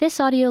This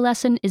audio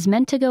lesson is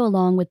meant to go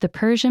along with the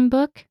Persian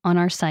book on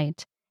our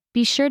site.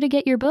 Be sure to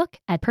get your book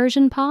at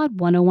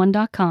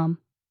PersianPod101.com.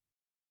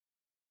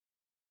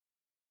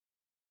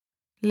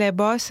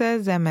 لباس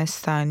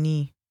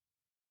زمستانی.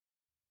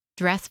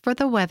 Dress for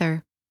the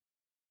weather.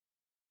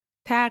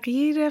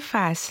 تغییر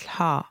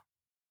فصلها.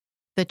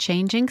 The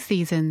changing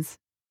seasons.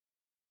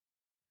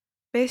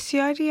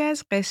 بسیاری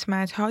از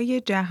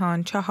قسمت‌های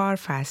جهان 4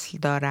 فصل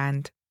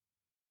دارند.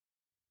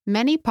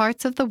 Many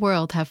parts of the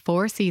world have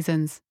 4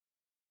 seasons.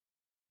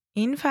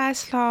 این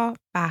فصلها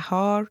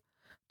بهار،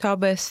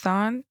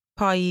 تابستان،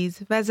 پاییز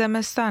و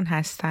زمستان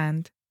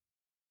هستند.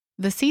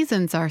 The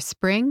seasons are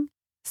spring,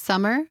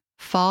 summer,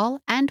 fall,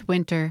 and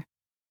winter.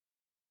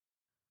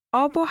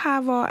 آب و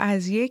هوا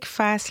از یک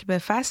فصل به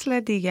فصل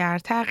دیگر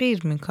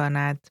تغییر می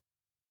کند.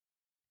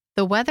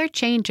 The weather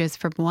changes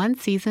from one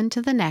season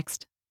to the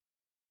next.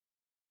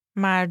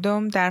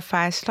 مردم در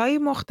فصلهای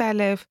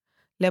مختلف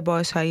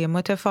لباسهای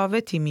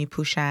متفاوتی می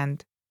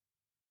پوشند.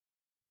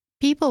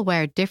 People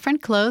wear different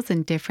clothes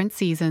in different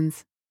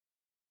seasons.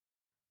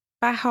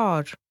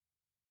 بهار.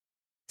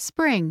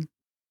 Spring.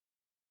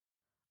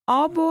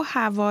 آب و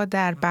هوا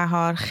در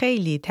بهار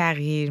خیلی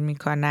تغییر می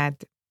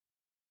کند.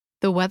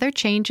 The weather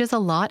changes a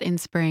lot in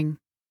spring.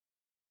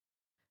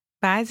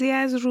 بعضی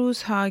از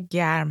روزها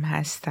گرم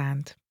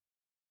هستند.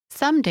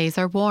 Some days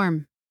are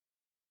warm.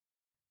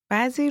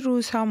 بعضی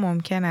روزها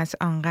ممکن است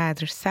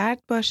آنقدر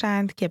سرد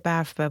باشند که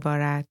برف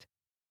ببارد.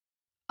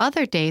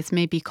 Other days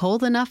may be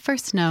cold enough for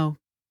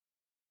snow.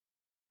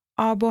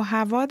 آب و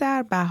هوا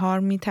در بهار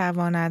می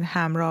تواند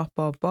همراه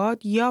با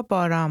باد یا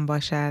باران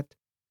باشد.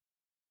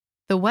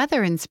 The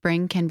weather in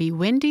spring can be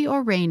windy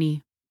or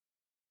rainy.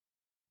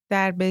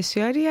 در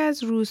بسیاری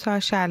از روزها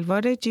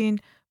شلوار جین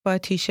با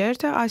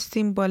تیشرت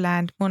آستین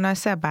بلند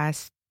مناسب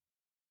است.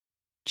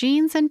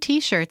 Jeans and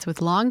t-shirts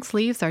with long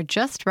sleeves are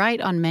just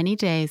right on many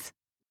days.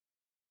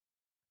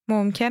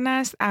 ممکن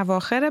است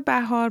اواخر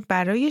بهار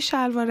برای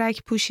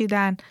شلوارک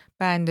پوشیدن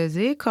به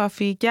اندازه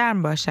کافی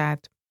گرم باشد.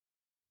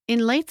 In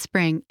late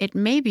spring, it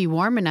may be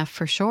warm enough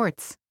for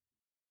shorts.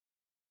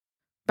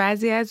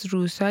 بعضی از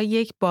روزها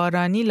یک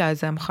بارانی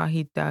لازم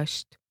خواهید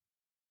داشت.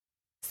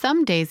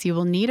 Some days you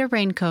will need a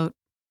raincoat.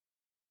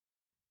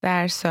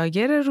 در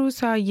سایر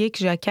روزها یک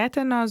ژاکت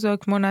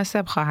نازک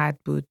مناسب خواهد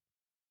بود.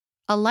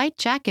 A light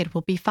jacket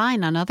will be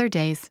fine on other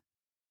days.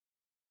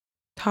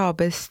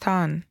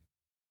 تابستان.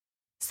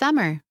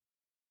 Summer.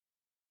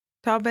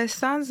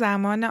 تابستان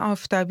زمان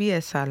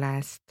آفتابی سال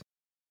است.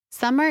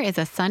 Summer is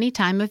a sunny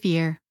time of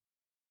year.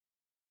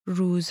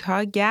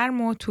 روزها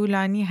گرم و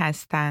طولانی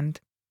هستند.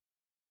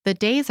 The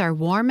days are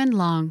warm and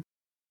long.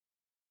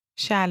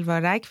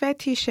 شلوارک و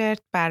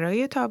تیشرت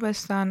برای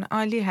تابستان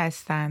عالی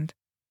هستند.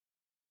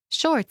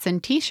 Shorts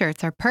and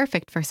t-shirts are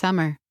perfect for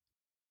summer.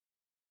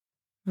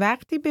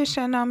 وقتی به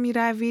شنا می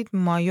روید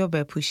مایو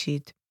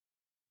بپوشید.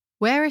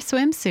 Wear a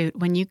swimsuit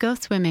when you go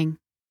swimming.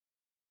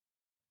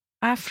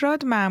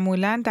 افراد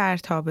معمولاً در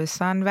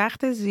تابستان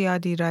وقت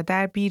زیادی را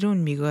در بیرون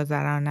می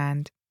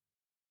گذرانند.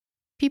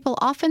 People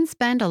often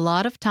spend a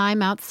lot of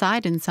time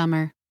outside in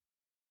summer.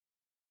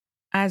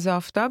 از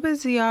آفتاب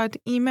زیاد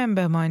ایمن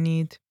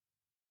بمانید.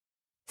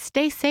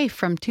 Stay safe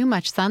from too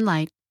much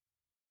sunlight.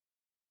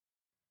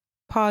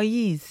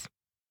 پاییز.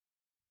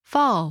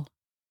 Fall.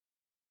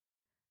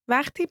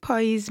 وقتی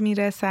پاییز می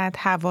رسد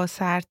هوا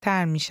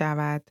سردتر می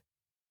شود.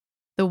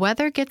 The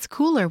weather gets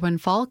cooler when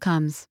fall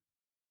comes.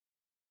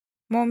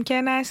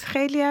 ممکن است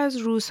خیلی از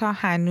روزها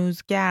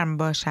هنوز گرم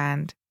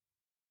باشند.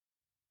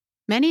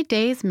 Many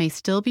days may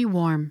still be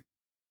warm.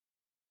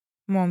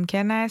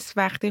 ممکن است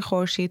وقتی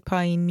خورشید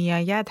پایین می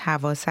آید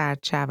هوا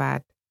سرد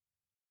شود.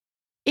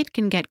 It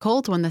can get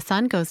cold when the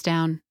sun goes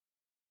down.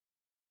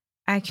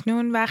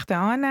 اکنون وقت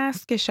آن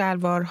است که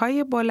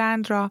شلوارهای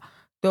بلند را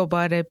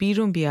دوباره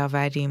بیرون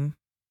بیاوریم.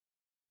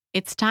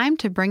 It's time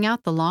to bring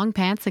out the long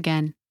pants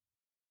again.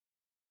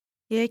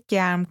 یک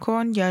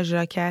گرمکن یا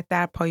ژاکت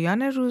در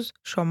پایان روز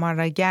شما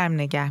را گرم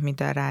نگه می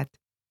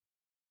دارد.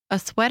 A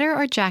sweater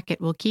or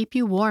jacket will keep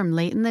you warm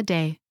late in the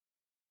day.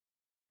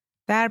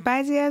 در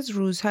بعضی از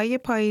روزهای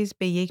پاییز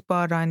به یک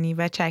بارانی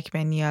و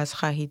چکمه نیاز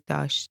خواهید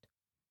داشت.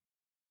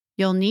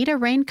 You'll need a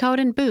raincoat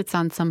and boots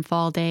on some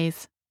fall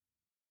days.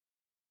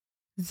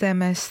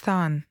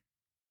 زمستان.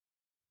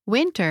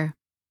 Winter.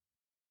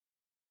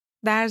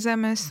 در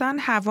زمستان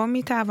هوا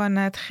می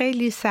تواند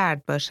خیلی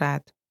سرد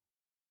باشد.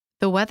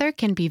 The weather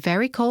can be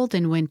very cold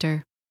in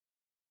winter.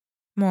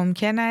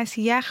 ممکن است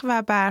یخ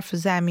و برف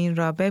زمین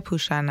را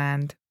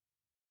بپوشانند.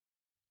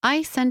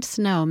 Ice and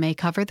snow may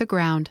cover the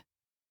ground.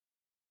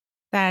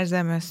 در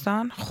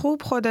زمستان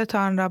خوب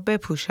خودتان را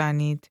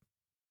بپوشانید.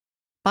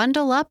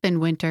 Bundle up in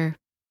winter.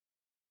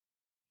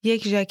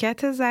 یک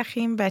ژاکت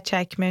ضخیم و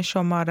چکمه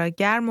شما را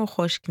گرم و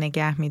خشک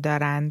نگه می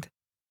دارند.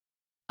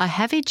 A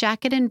heavy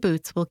jacket and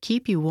boots will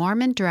keep you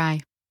warm and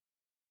dry.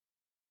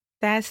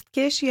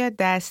 دستکش یا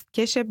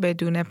دستکش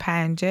بدون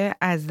پنجه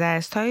از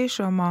دستهای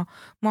شما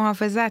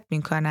محافظت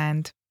می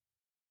کنند.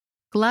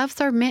 Gloves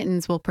or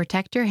mittens will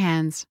protect your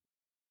hands.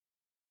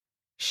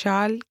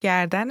 شال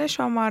گردن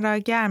شما را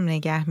گرم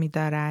نگه می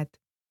دارد.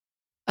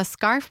 A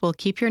scarf will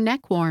keep your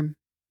neck warm.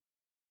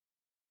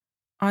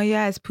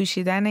 آیا از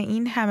پوشیدن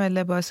این همه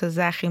لباس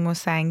ضخیم و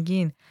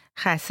سنگین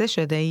خسته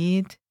شده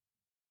اید؟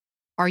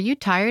 Are you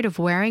tired of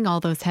wearing all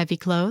those heavy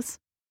clothes?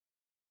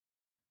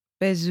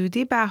 به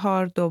زودی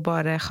بهار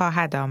دوباره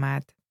خواهد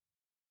آمد.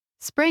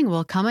 Spring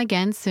will come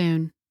again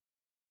soon.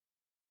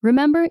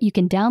 Remember, you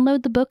can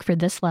download the book for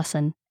this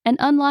lesson and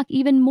unlock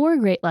even more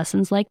great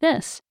lessons like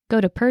this.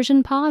 Go to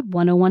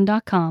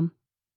PersianPod101.com.